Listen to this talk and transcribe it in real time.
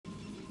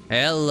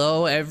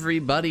Hello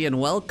everybody and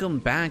welcome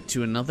back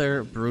to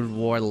another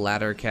Broodwar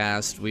ladder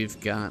cast. We've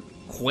got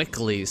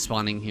quickly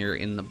spawning here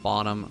in the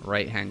bottom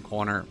right hand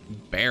corner,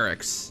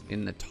 Barracks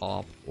in the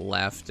top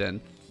left,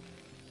 and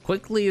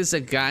quickly is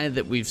a guy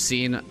that we've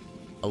seen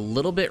a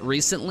little bit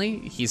recently.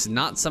 He's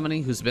not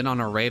somebody who's been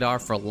on our radar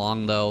for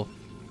long though.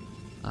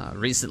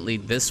 Recently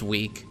this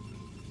week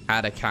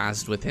had a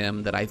cast with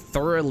him that I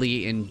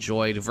thoroughly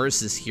enjoyed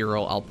versus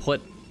Hero. I'll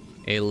put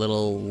a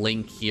little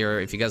link here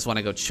if you guys want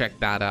to go check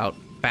that out.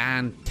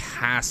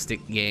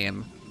 Fantastic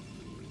game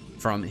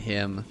from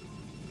him.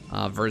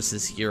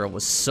 Versus Hero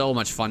was so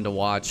much fun to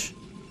watch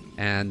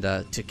and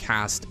to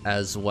cast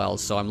as well.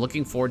 So I'm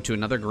looking forward to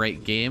another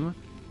great game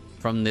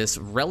from this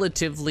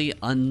relatively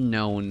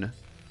unknown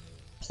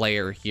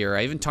player here.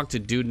 I even talked to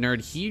Dude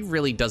Nerd. He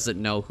really doesn't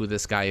know who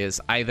this guy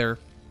is either.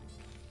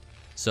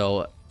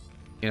 So,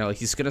 you know,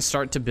 he's gonna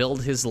start to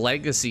build his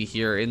legacy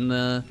here in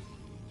the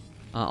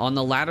on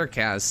the ladder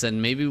cast, and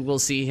maybe we'll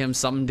see him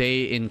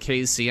someday in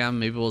KCM.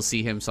 Maybe we'll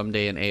see him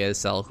someday in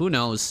ASL. Who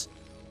knows?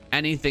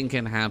 Anything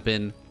can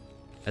happen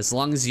as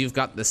long as you've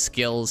got the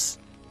skills.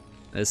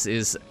 This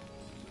is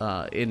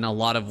in a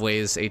lot of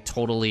ways a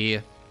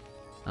totally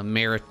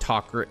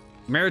meritocracy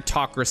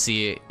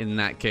in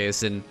that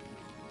case. And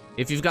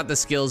if you've got the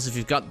skills, if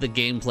you've got the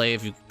gameplay,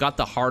 if you've got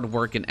the hard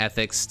work and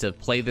ethics to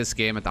play this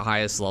game at the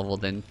highest level,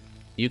 then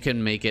you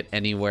can make it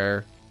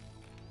anywhere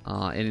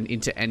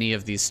into any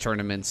of these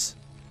tournaments.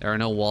 There are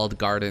no walled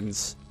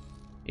gardens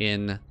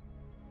in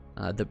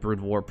the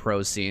Broodwar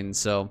Pro scene,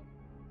 so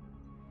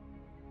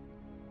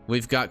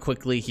we've got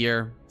quickly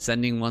here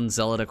sending one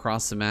zealot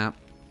across the map.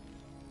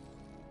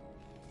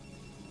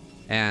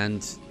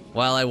 And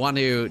while I want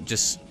to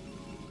just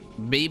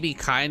maybe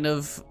kind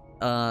of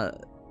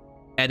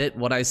edit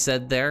what I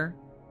said there,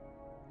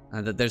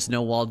 that there's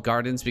no walled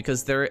gardens,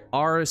 because there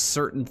are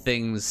certain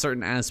things,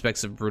 certain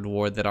aspects of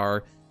Broodwar that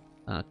are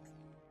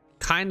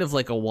kind of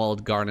like a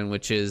walled garden,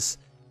 which is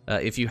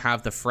if you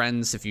have the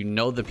friends, if you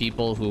know the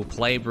people who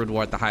play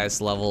Broodwar at the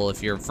highest level,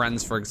 if you're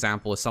friends, for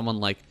example, with someone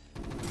like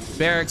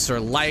Barracks or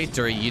Light,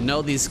 or you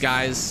know these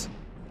guys,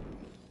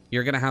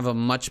 you're gonna have a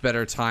much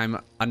better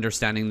time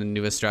understanding the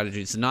newest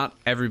strategies. Not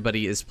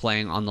everybody is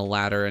playing on the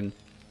ladder, and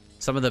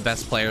some of the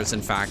best players,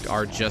 in fact,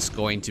 are just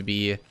going to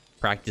be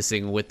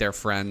practicing with their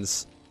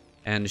friends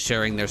and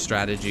sharing their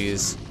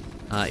strategies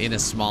in a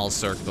small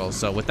circle.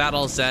 So with that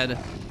all said, I'm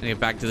gonna get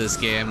back to this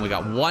game. We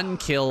got one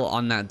kill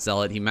on that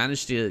zealot. He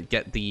managed to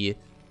get the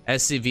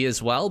SCV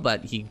as well,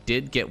 but he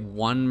did get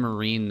one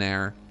Marine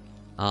there.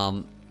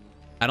 I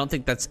don't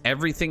think that's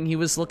everything he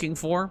was looking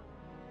for,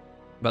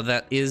 but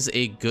that is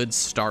a good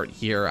start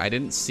here. I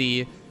didn't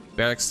see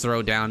Barracks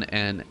throw down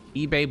an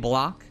eBay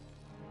block,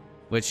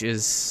 which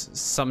is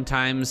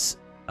sometimes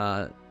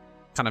kind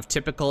of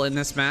typical in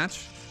this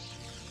match.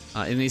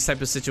 In these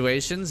type of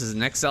situations, his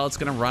next zealot's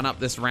gonna run up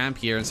this ramp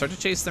here and start to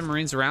chase the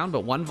Marines around,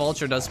 but one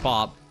vulture does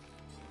pop.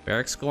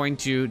 Barracks going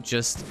to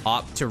just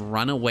opt to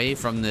run away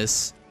from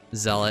this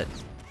zealot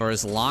for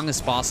as long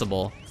as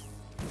possible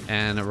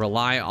and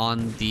rely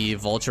on the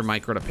vulture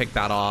micro to pick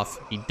that off.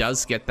 He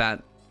does get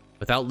that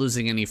without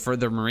losing any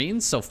further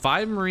Marines. So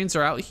 5 Marines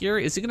are out here.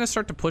 Is he gonna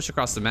start to push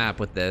across the map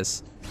with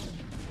this?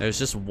 There's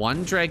just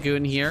one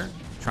Dragoon here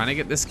trying to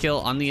get this kill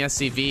on the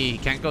SCV. He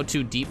can't go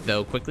too deep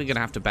though. Quickly gonna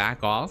have to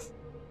back off.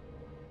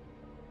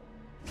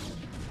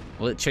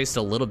 Well, it chased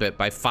a little bit.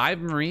 By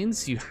 5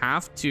 Marines, you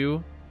have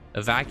to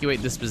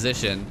evacuate this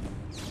position.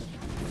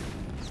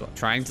 So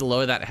trying to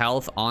lower that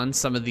health on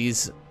some of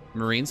these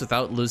Marines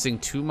without losing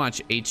too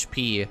much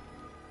HP.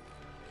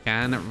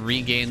 Can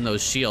regain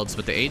those shields,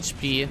 but the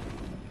HP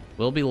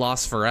will be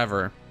lost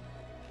forever.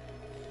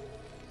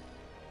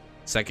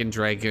 Second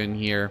Dragoon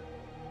here,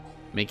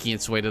 making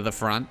its way to the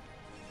front.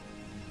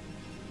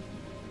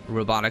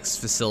 Robotics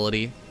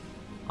facility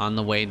on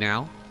the way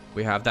now.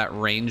 We have that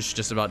range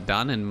just about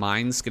done, and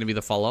mine's going to be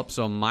the follow-up.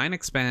 So mine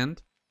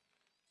expand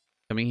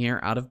coming here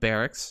out of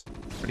Barracks.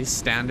 Pretty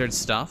standard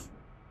stuff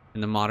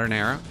in the modern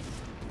era.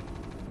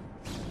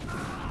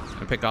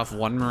 Gonna pick off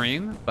one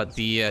Marine, but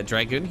the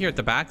Dragoon here at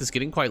the back is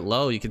getting quite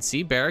low. You can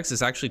see Barracks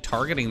is actually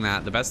targeting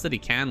that the best that he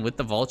can with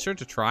the Vulture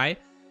to try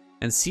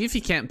and see if he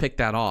can't pick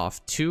that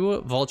off.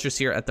 2 Vultures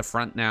here at the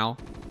front now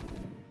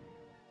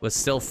with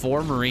still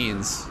 4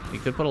 Marines. He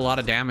could put a lot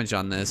of damage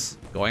on this.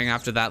 Going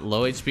after that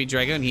low HP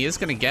Dragoon. He is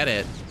going to get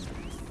it.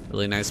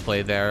 Really nice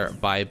play there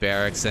by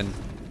Barracks. And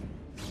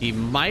he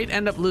might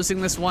end up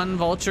losing this one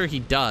Vulture. He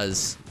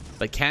does.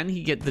 But can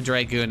he get the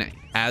Dragoon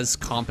as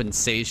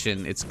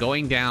compensation? It's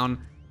going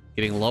down,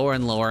 getting lower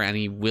and lower, and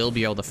he will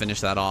be able to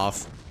finish that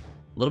off.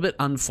 A little bit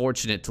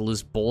unfortunate to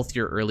lose both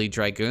your early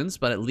Dragoons,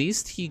 but at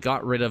least he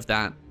got rid of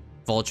that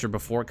Vulture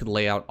before it could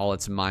lay out all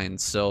its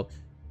mines. So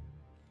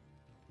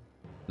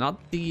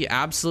not the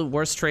absolute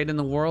worst trade in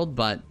the world,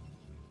 but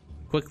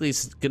quickly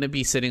is going to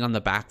be sitting on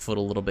the back foot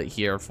a little bit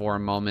here for a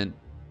moment.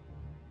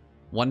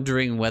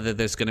 Wondering whether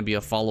there's going to be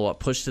a follow-up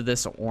push to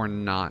this or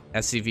not.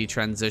 SCV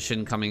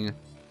transition coming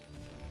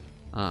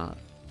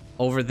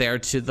over there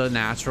to the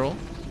natural.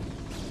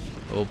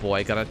 Oh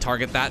boy, gotta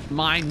target that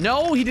mine.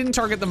 No, he didn't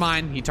target the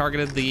mine. He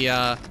targeted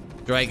the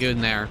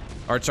Dragoon there.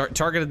 Or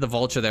targeted the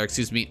Vulture there,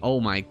 excuse me. Oh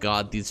my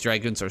god, these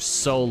Dragoons are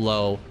so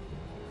low.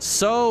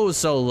 So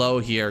low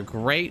here.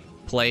 Great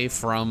play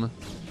from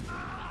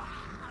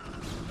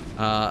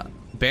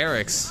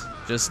Barracks.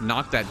 Just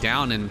knocked that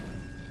down, and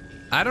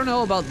I don't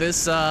know about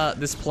this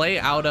this play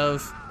out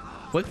of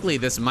quickly.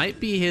 This might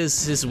be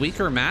his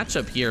weaker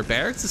matchup here.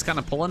 Barracks is kind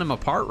of pulling him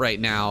apart right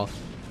now.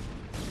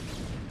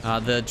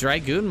 The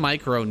Dragoon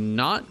micro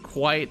not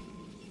quite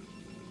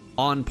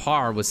on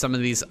par with some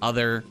of these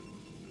other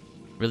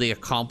really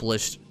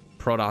accomplished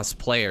Protoss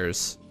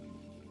players.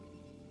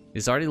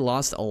 He's already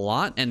lost a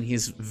lot, and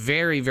he's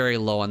very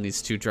low on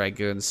these two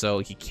Dragoons, so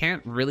he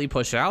can't really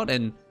push out,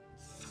 and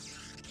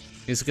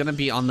he's gonna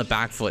be on the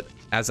back foot,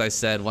 as I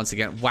said once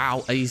again.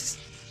 Wow, a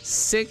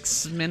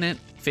 6-minute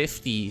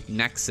 50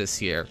 Nexus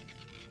here.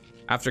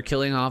 After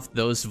killing off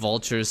those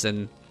Vultures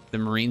and the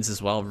Marines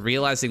as well,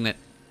 realizing that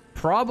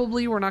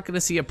probably we're not gonna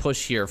see a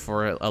push here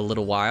for a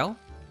little while.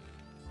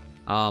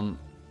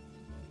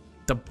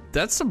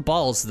 That's some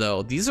balls,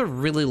 though. These are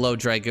really low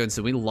Dragoons,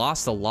 and we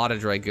lost a lot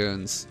of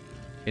Dragoons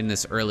in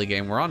this early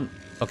game. We're on...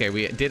 Okay,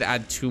 we did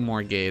add 2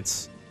 more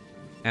gates.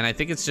 And I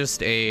think it's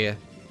just an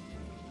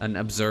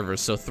observer.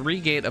 So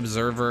 3-gate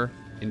observer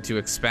into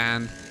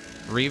expand.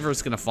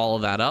 Reaver's going to follow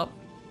that up.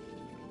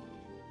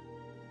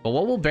 But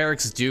what will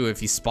Barracks do if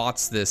he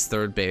spots this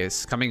third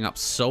base coming up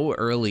so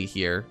early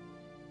here?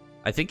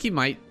 I think he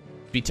might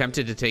be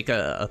tempted to take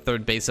a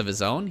third base of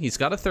his own. He's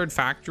got a third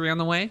factory on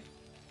the way.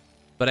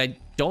 But I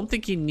don't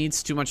think he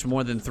needs too much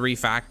more than 3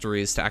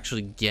 factories to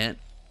actually get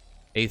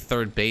a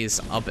third base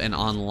up and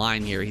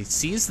online here. He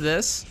sees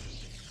this,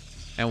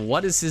 and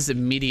what is his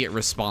immediate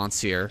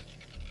response here?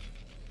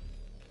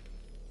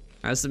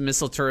 As the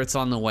missile turret's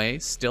on the way,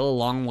 still a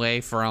long way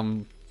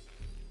from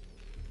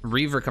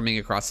Reaver coming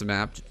across the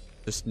map,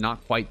 just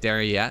not quite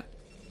there yet.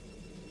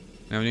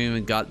 We haven't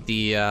even got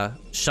the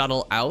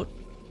shuttle out.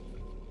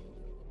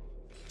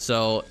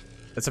 So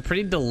it's a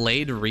pretty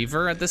delayed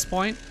Reaver at this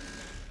point.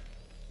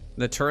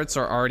 The turrets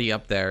are already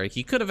up there.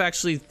 He could have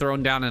actually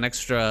thrown down an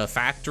extra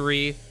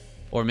factory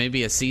or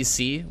maybe a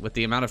CC with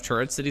the amount of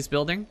turrets that he's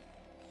building.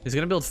 He's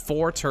going to build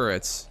 4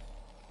 turrets.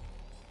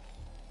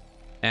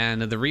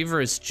 And the Reaver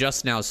is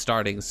just now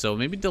starting, so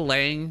maybe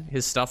delaying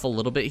his stuff a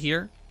little bit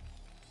here.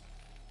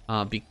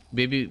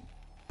 Maybe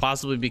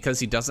possibly because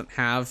he doesn't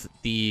have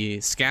the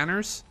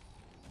scanners.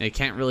 He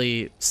can't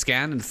really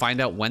scan and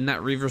find out when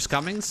that Reaver's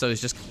coming, so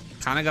he's just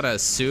kind of got to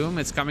assume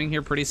it's coming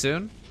here pretty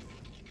soon.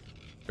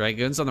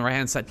 Dragoons on the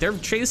right-hand side. They're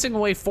chasing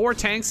away 4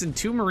 tanks and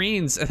 2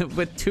 Marines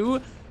with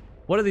 2...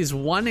 What are these?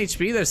 1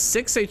 HP? There's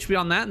 6 HP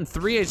on that and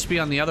 3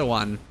 HP on the other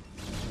one.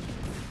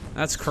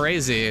 That's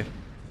crazy.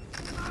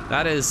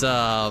 That is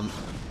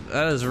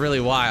really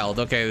wild.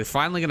 Okay, they're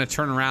finally gonna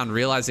turn around,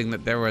 realizing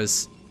that there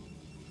was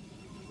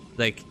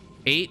like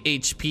 8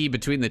 HP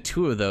between the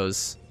 2 of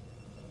those.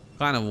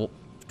 Kind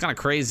of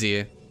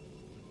crazy.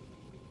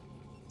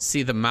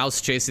 See the mouse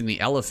chasing the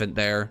elephant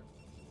there,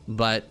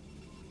 but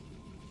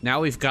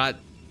now we've got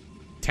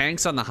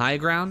tanks on the high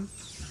ground.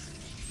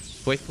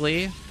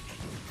 Quickly.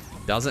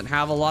 Doesn't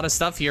have a lot of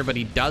stuff here, but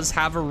he does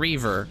have a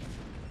Reaver.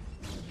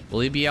 Will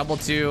he be able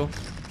to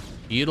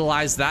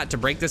utilize that to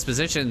break this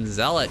position?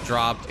 Zealot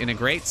dropped in a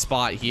great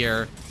spot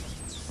here.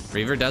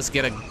 Reaver does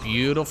get a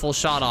beautiful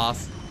shot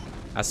off.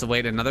 Has to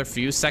wait another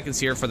few seconds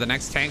here for the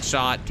next tank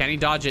shot. Can he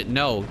dodge it?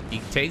 No. He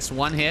takes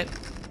 1 hit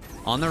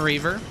on the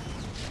Reaver.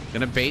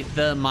 Gonna bait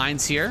the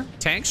mines here.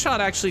 Tank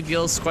shot actually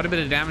deals quite a bit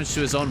of damage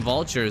to his own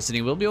Vultures, and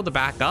he will be able to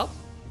back up,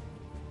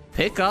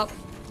 pick up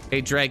a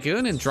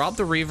Dragoon, and drop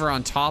the Reaver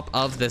on top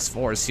of this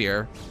force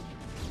here.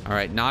 All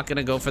right, not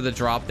gonna go for the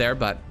drop there,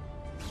 but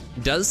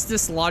does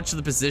dislodge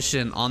the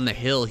position on the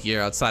hill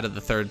here outside of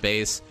the third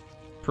base.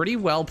 Pretty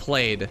well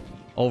played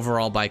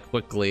overall by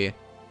Quickly,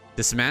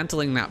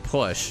 dismantling that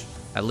push,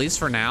 at least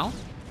for now.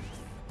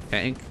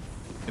 Tank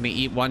gonna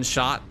eat 1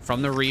 shot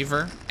from the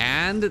Reaver,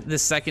 and the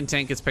second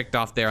tank gets picked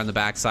off there on the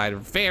backside.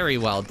 Very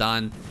well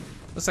done.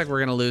 Looks like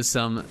we're gonna lose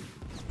some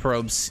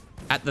probes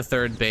at the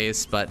third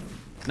base, but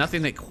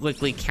nothing that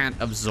Quickly can't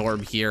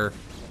absorb here.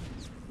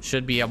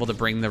 Should be able to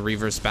bring the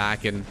Reavers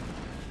back and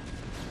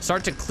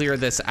start to clear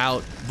this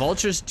out.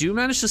 Vultures do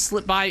manage to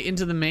slip by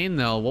into the main,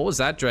 though. What was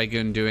that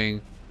Dragoon doing?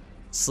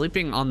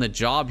 Sleeping on the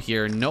job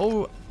here.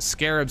 No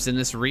Scarabs in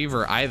this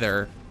Reaver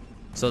either.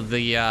 So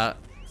the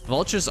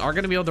Vultures are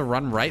going to be able to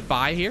run right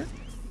by here.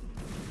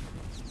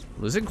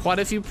 Losing quite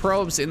a few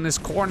probes in this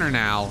corner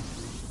now.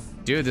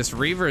 Dude, this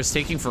Reaver is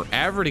taking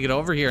forever to get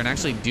over here and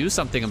actually do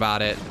something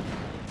about it.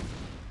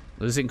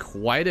 Losing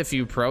quite a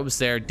few probes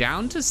there.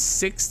 Down to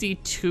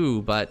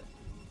 62, but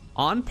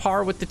on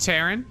par with the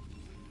Terran.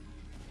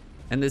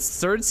 And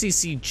this third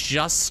CC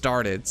just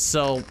started.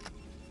 So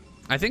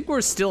I think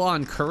we're still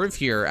on curve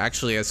here,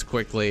 actually, as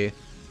Quickly.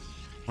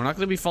 We're not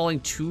going to be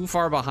falling too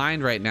far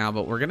behind right now,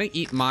 but we're going to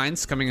eat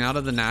mines coming out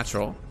of the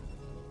natural.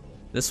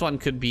 This one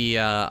could be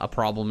a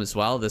problem as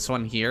well. This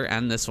one here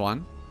and this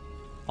one.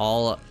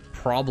 All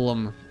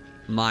problem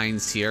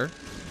mines here.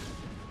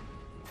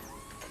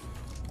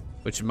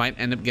 which might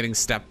end up getting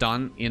stepped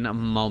on in a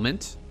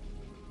moment.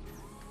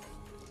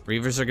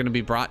 Reavers are going to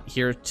be brought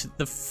here to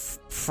the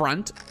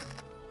front.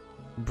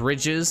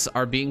 Bridges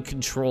are being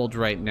controlled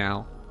right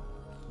now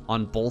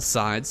on both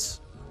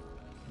sides.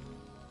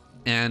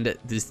 And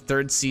this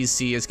third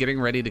CC is getting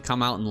ready to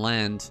come out and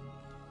land.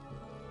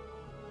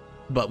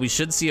 But we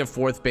should see a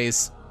fourth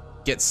base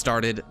get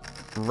started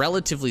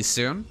relatively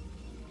soon.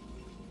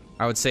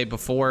 I would say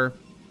before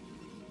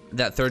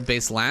that third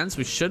base lands,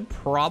 we should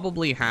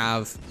probably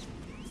have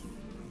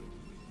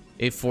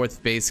a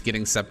fourth base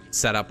getting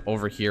set up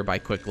over here by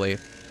quickly.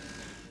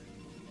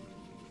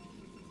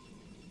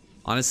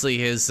 Honestly,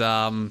 his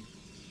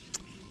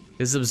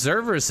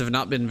observers have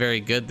not been very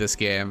good this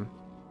game.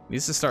 He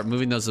needs to start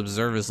moving those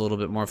observers a little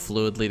bit more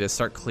fluidly to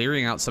start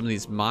clearing out some of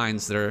these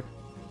mines that are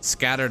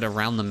scattered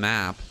around the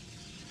map.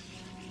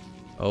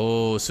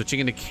 Oh, switching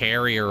into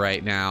carrier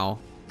right now.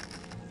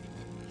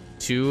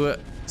 To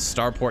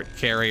starport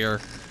carrier.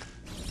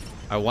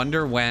 I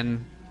wonder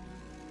when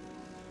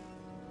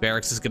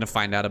Barracks is going to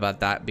find out about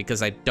that,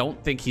 because I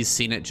don't think he's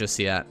seen it just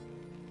yet.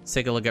 Let's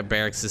take a look at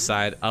Barracks'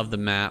 side of the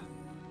map.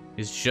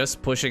 He's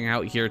just pushing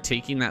out here,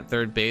 taking that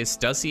third base.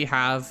 Does he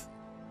have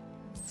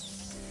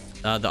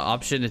the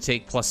option to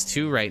take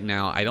 +2 right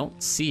now? I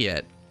don't see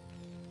it.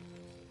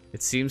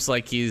 It seems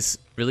like he's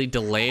really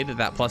delayed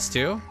that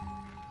 +2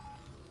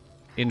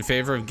 in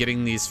favor of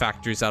getting these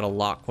factories out a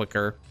lot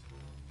quicker.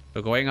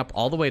 So going up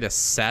all the way to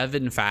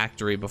 7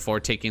 factory before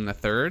taking the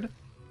third.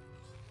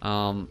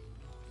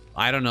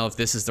 I don't know if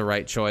this is the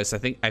right choice.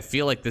 I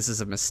feel like this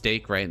is a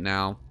mistake right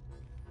now.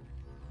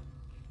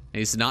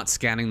 He's not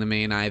scanning the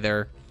main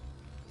either.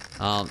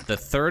 The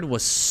third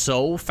was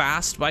so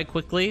fast by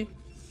quickly.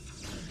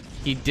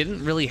 He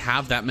didn't really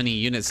have that many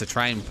units to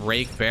try and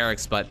break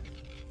Barracks, but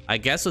I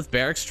guess with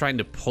Barracks trying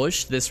to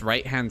push this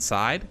right-hand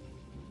side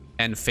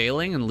and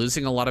failing and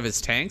losing a lot of his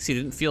tanks, he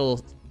didn't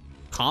feel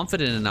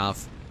confident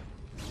enough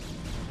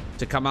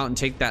to come out and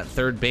take that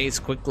third base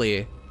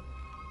quickly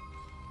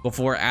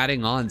before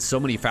adding on so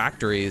many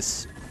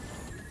factories.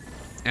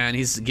 And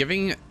he's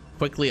giving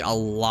quickly a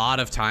lot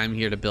of time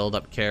here to build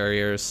up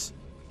carriers.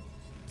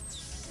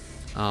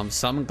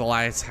 Some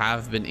Goliaths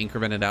have been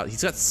incremented out.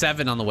 He's got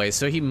 7 on the way,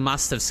 so he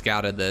must have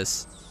scouted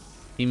this.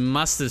 He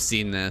must have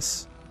seen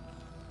this.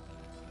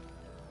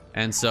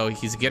 And so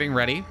he's getting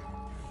ready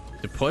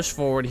to push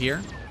forward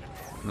here.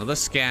 Another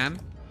scan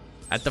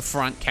at the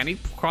front. Can he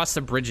cross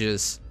the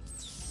bridges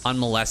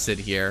unmolested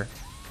here?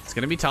 It's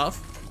going to be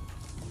tough.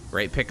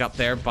 Great pickup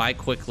there by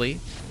quickly.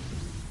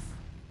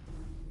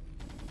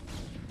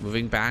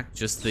 Moving back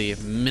just the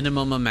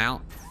minimum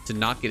amount to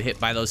not get hit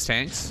by those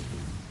tanks.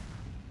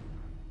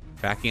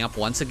 Backing up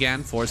once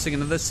again, forcing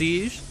into the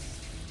siege.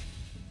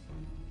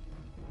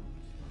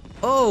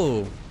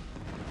 Oh!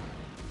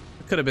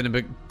 Could have been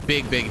a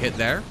big hit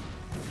there.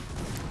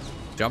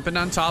 Jumping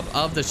on top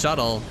of the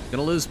shuttle.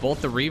 Gonna lose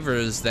both the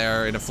Reavers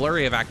there in a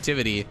flurry of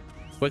activity.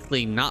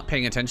 Quickly not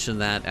paying attention to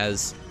that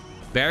as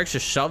Barracks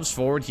just shoves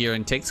forward here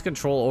and takes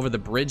control over the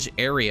bridge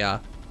area.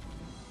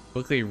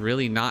 Quickly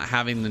really not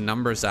having the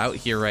numbers out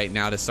here right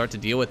now to start to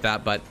deal with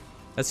that, but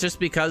that's just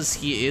because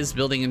he is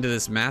building into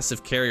this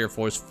massive carrier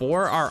force.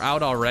 4 are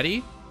out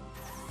already,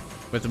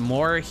 with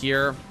more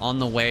here on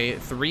the way.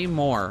 3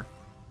 more.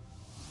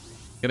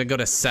 Gonna go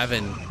to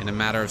 7 in a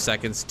matter of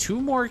seconds.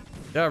 2 more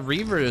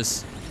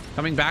Reavers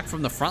coming back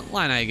from the front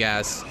line, I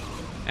guess.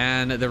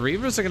 And the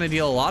Reavers are gonna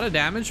deal a lot of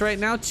damage right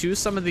now to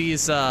some of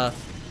these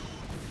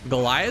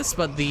Goliaths,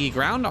 but the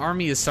ground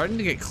army is starting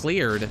to get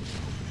cleared.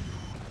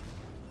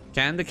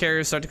 Can the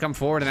carriers start to come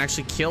forward and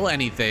actually kill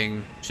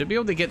anything? Should be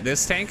able to get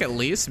this tank at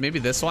least, maybe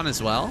this one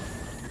as well.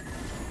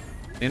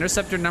 The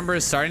interceptor number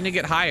is starting to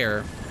get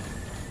higher.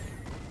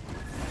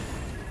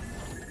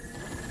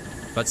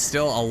 But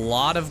still a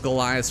lot of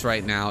Goliaths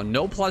right now.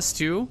 No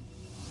 +2.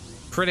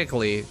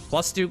 Critically,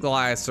 +2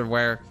 Goliaths are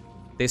where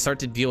they start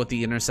to deal with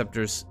the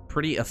interceptors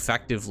pretty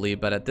effectively.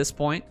 But at this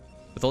point,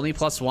 with only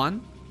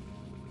 +1,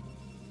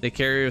 the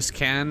carriers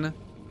can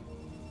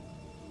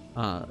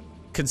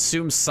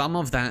consume some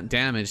of that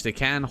damage. They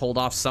can hold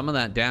off some of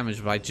that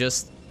damage by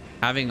just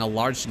having a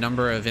large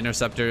number of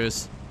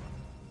interceptors.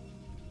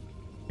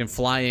 Can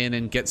fly in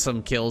and get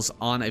some kills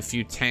on a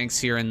few tanks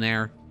here and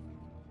there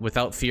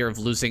without fear of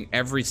losing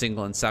every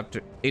single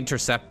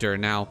interceptor.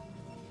 Now,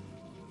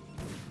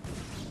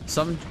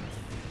 some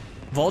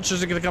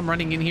vultures are going to come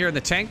running in here, and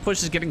the tank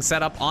push is getting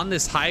set up on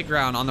this high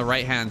ground on the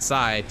right-hand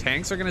side.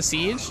 Tanks are going to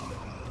siege,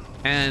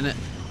 and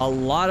a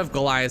lot of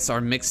Goliaths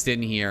are mixed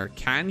in here.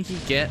 Can he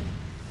get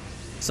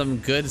some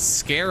good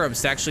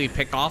scarabs to actually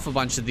pick off a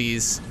bunch of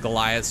these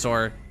Goliaths,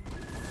 or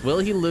will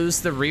he lose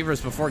the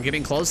Reavers before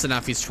getting close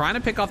enough? He's trying to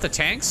pick off the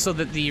tanks so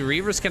that the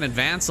Reavers can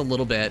advance a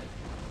little bit.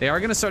 They are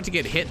going to start to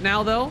get hit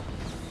now, though,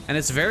 and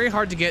it's very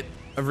hard to get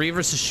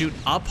Reavers to shoot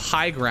up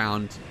high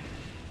ground.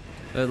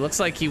 It looks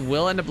like he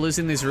will end up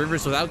losing these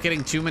Reavers without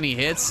getting too many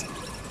hits.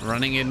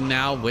 Running in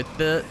now with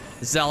the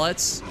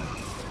Zealots,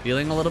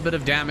 dealing a little bit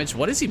of damage.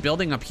 What is he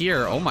building up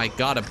here? Oh my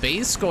god, a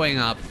base going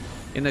up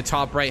in the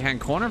top right-hand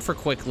corner for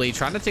quickly.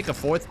 Trying to take a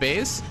 4th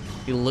base.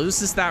 He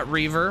loses that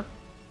Reaver.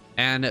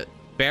 And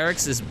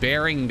Barracks is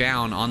bearing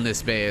down on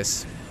this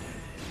base.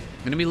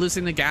 Gonna be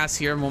losing the gas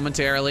here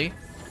momentarily.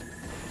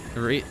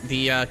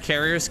 The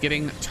carrier's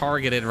getting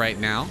targeted right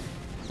now.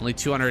 Only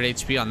 200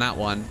 HP on that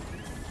one.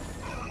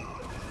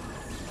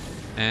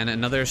 And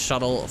another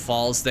shuttle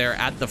falls there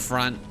at the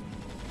front.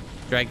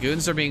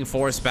 Dragoons are being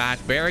forced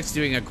back. Barracks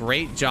doing a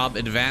great job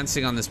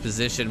advancing on this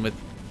position with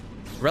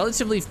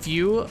relatively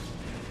few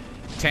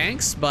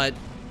tanks, but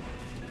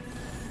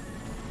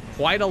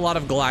quite a lot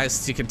of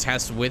Goliaths to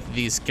contest with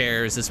these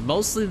carriers. It's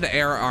mostly the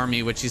air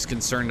army which he's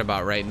concerned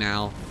about right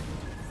now.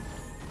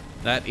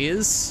 That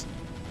is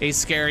a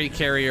scary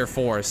carrier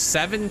force.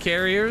 7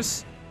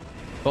 carriers,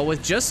 but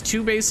with just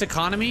 2 base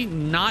economy,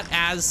 not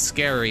as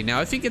scary.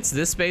 Now, if he gets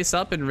this base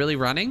up and really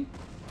running,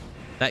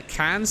 that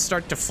can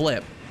start to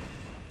flip.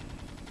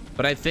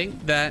 But I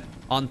think that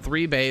on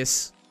 3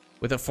 base,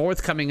 with a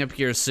 4th coming up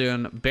here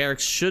soon,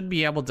 Barracks should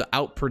be able to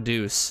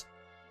outproduce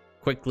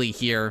quickly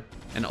here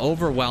and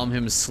overwhelm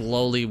him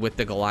slowly with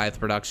the Goliath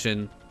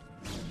production.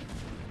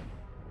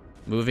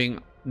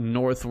 Moving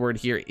northward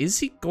here. Is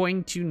he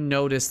going to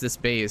notice this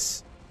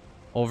base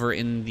over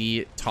in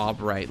the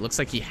top right? Looks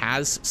like he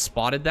has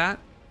spotted that.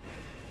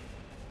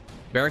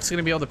 Barracks going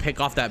to be able to pick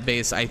off that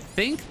base, I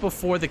think,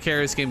 before the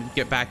carriers can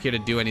get back here to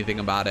do anything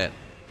about it.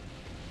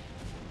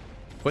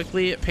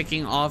 Quickly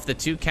picking off the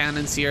 2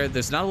 cannons here.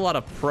 There's not a lot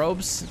of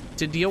probes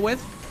to deal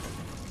with.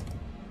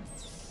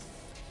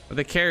 But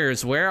the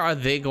carriers, where are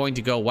they going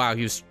to go? Wow,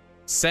 he was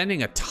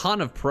sending a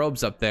ton of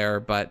probes up there,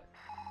 but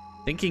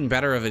thinking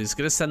better of it, he's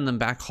going to send them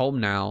back home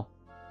now.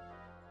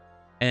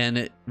 And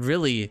it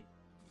really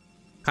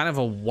kind of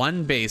a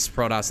 1-base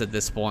Protoss at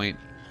this point.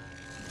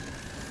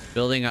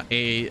 Building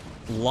a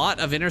lot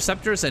of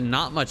interceptors and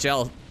not much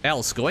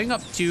else. Going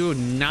up to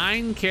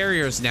 9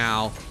 carriers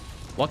now.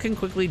 What can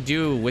Quickly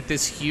do with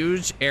this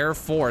huge air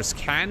force?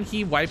 Can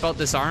he wipe out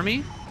this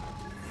army?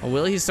 Or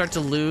will he start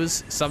to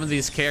lose some of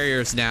these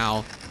carriers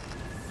now?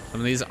 Some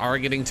of these are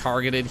getting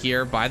targeted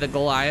here by the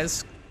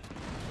Goliaths,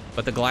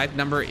 but the Goliath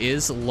number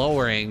is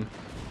lowering.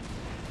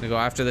 Gonna go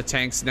after the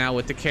tanks now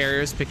with the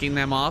carriers, picking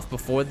them off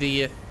before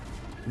the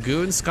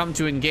goons come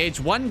to engage.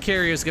 1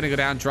 carrier is gonna go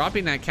down,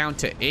 dropping that count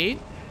to 8,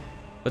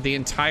 but the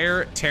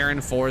entire Terran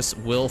force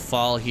will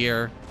fall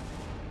here.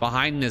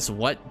 Behind this,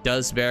 what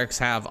does Barracks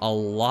have? A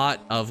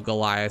lot of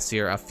Goliaths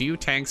here, a few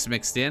tanks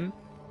mixed in.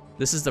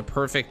 This is the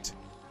perfect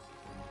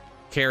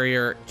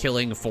carrier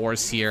killing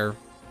force here.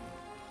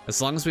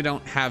 As long as we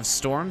don't have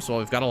storms, well,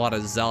 we've got a lot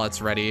of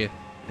Zealots ready,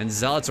 and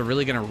Zealots are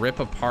really gonna rip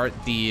apart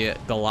the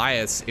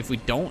Goliaths. If we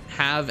don't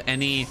have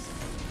any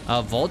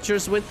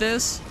vultures with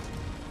this,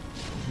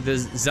 the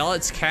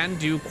Zealots can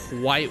do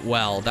quite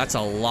well. That's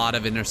a lot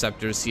of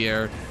interceptors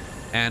here.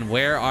 And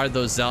where are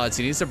those Zealots?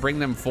 He needs to bring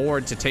them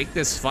forward to take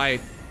this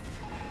fight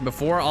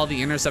before all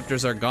the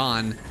interceptors are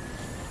gone.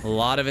 A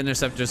lot of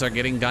interceptors are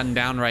getting gunned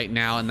down right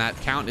now, and that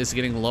count is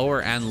getting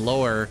lower and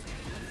lower.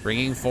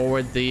 Bringing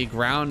forward the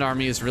ground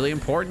army is really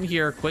important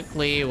here.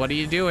 Quickly, what are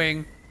you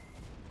doing?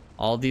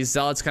 All these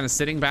Zealots kind of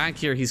sitting back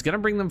here. He's gonna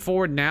bring them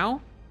forward now,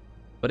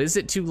 but is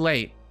it too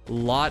late? A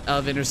lot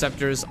of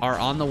interceptors are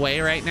on the way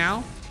right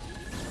now.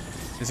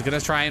 He's gonna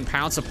try and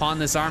pounce upon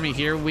this army.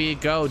 Here we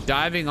go,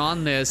 diving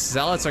on this.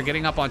 Zealots are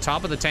getting up on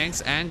top of the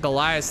tanks and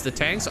Goliaths. The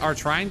tanks are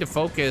trying to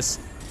focus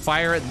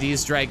fire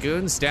these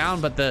Dragoons down,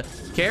 but the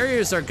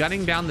carriers are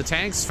gunning down the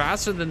tanks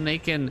faster than they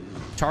can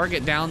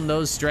target down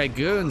those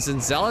Dragoons,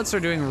 and Zealots are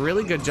doing a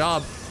really good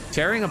job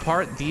tearing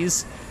apart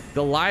these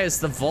Goliaths.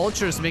 The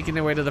Vultures making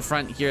their way to the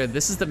front here.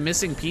 This is the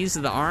missing piece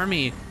of the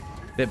army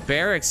that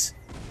Barracks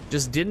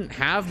just didn't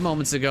have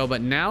moments ago,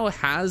 but now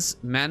has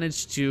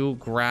managed to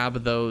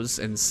grab those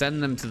and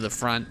send them to the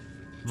front.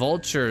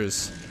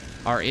 Vultures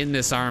are in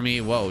this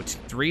army. Whoa,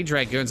 3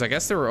 Dragoons. I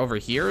guess they were over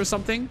here or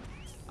something.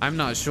 I'm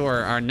not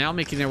sure. Are now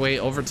making their way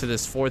over to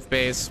this 4th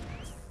base.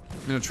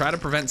 I'm gonna try to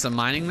prevent some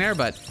mining there,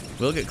 but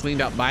we'll get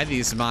cleaned up by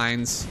these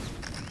mines.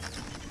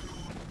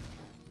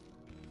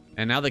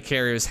 And now the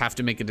carriers have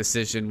to make a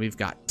decision. We've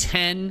got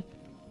 10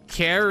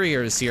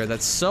 carriers here.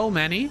 That's so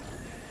many.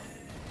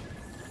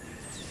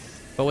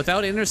 But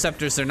without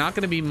interceptors, they're not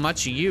going to be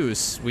much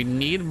use. We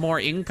need more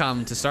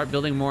income to start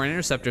building more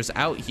interceptors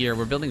out here.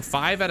 We're building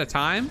 5 at a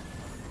time.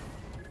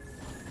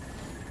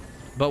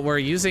 But we're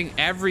using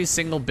every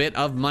single bit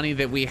of money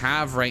that we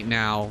have right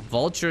now.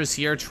 Vultures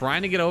here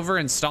trying to get over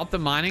and stop the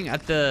mining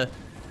at the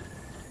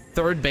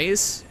 3rd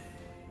base.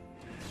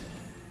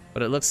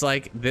 But it looks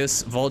like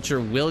this Vulture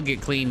will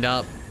get cleaned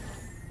up.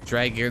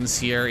 Dragons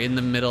here in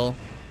the middle.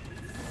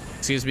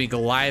 Excuse me,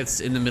 Goliaths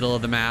in the middle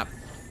of the map.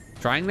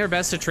 Trying their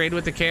best to trade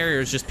with the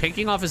carriers, just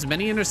picking off as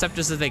many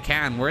interceptors as they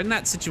can. We're in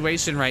that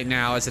situation right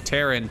now as a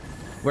Terran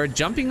where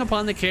jumping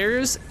upon the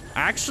carriers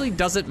actually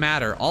doesn't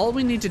matter. All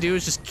we need to do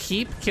is just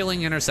keep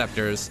killing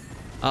interceptors.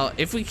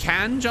 If we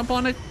can jump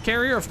on a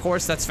carrier, of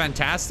course, that's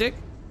fantastic.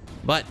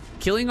 But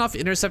killing off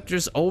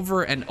interceptors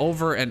over and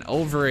over and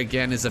over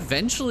again is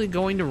eventually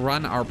going to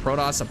run our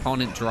Protoss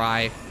opponent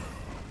dry.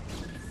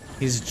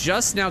 He's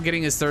just now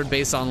getting his 3rd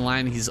base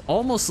online. He's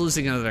almost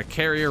losing another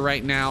carrier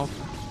right now.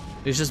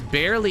 is just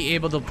barely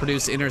able to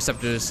produce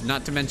interceptors,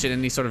 not to mention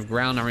any sort of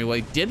ground army. Well,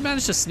 he did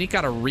manage to sneak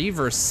out a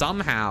Reaver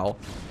somehow,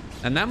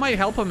 and that might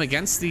help him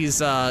against these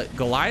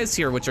Goliaths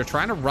here, which are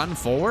trying to run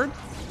forward.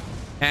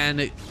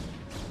 And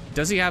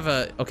does he have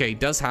a... Okay, he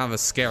does have a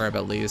Scarab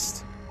at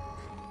least.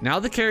 Now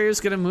the carrier's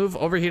gonna move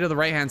over here to the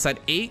right-hand side.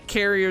 8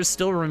 carriers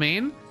still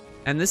remain,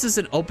 and this is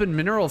an open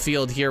mineral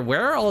field here.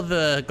 Where are all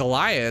the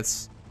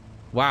Goliaths?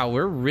 Wow,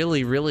 we're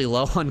really, really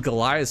low on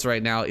Goliaths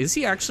right now. Is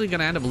he actually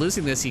gonna end up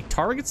losing this? He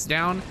targets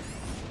down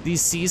the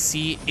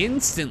CC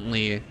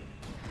instantly,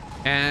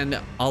 and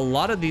a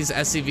lot of these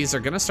SCVs are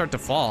gonna start to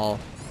fall.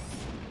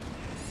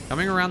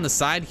 Coming around the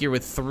side here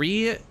with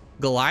 3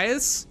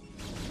 Goliaths.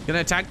 Gonna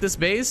attack this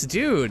base?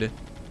 Dude,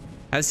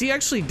 has he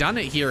actually done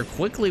it here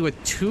quickly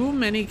with too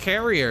many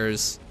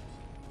carriers?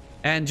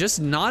 And just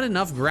not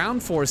enough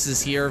ground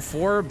forces here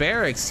for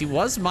Barracks. He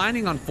was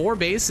mining on 4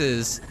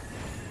 bases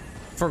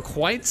for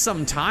quite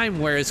some time,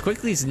 whereas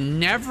Quickly's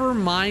never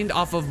mined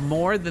off of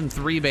more than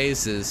 3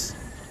 bases.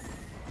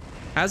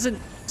 Hasn't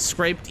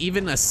scraped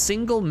even a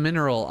single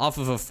mineral off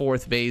of a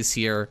 4th base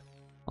here.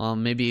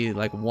 Maybe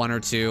like 1 or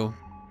 2.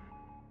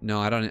 No,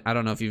 I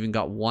don't know if you even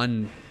got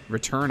 1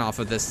 return off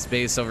of this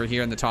space over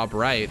here in the top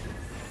right.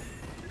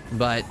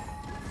 But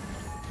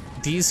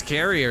these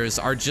carriers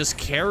are just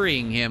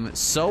carrying him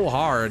so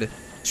hard.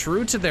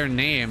 True to their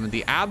name,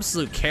 the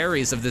absolute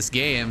carries of this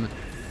game.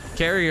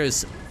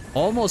 Carriers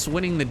almost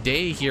winning the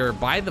day here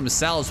by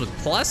themselves with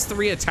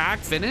 +3 attack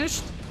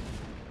finished.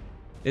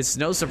 It's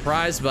no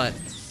surprise, but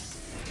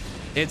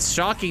it's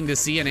shocking to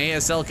see an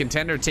ASL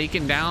contender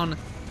taken down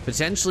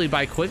potentially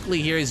by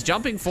Quickly here. He's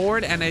jumping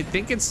forward, and I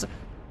think it's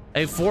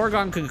a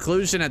foregone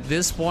conclusion at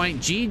this point.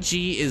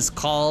 GG is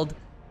called.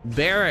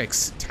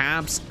 Barracks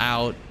taps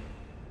out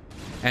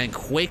and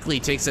Quickly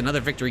takes another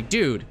victory.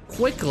 Dude,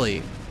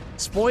 Quickly,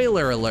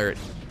 spoiler alert,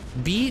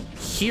 beat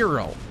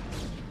Hero.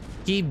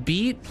 He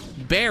beat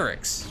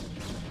Barracks.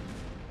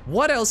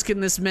 What else can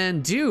this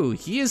man do?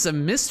 He is a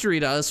mystery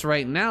to us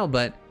right now,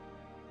 but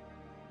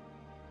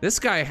this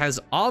guy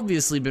has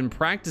obviously been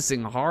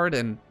practicing hard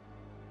and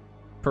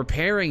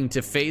preparing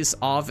to face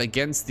off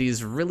against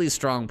these really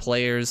strong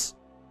players.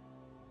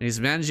 And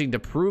he's managing to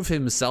prove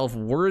himself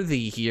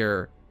worthy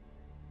here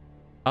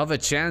of a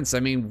chance. I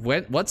mean,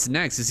 what's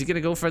next? Is he going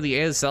to go for the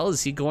ASL?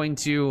 Is he going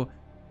to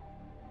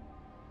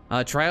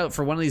try out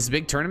for one of these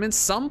big tournaments?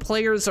 Some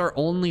players are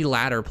only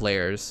ladder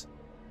players.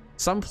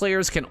 Some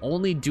players can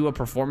only do a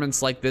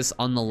performance like this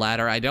on the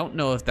ladder. I don't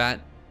know if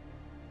that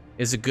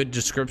is a good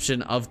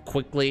description of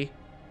Quickly,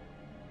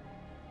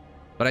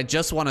 but I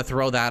just want to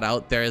throw that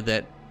out there,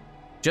 that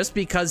just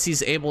because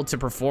he's able to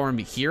perform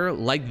here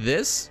like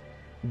this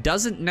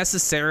doesn't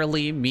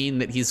necessarily mean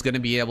that he's going to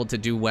be able to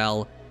do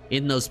well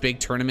in those big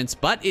tournaments,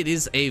 but it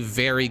is a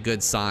very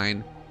good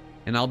sign.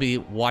 And I'll be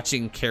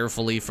watching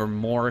carefully for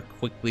more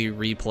Quickly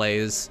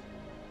replays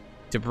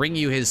to bring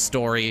you his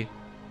story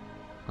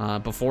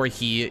before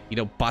he,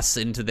 busts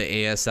into the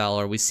ASL,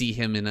 or we see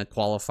him in a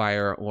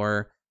qualifier,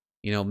 or,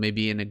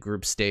 maybe in a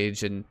group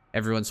stage and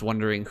everyone's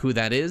wondering who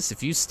that is.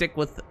 If you stick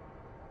with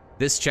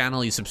this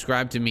channel, you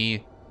subscribe to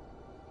me,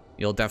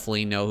 you'll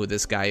definitely know who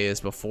this guy is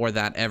before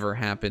that ever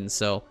happens.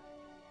 So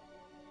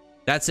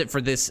that's it for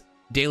this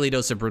Daily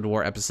Dose of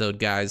Broodwar episode,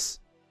 guys,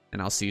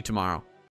 and I'll see you tomorrow.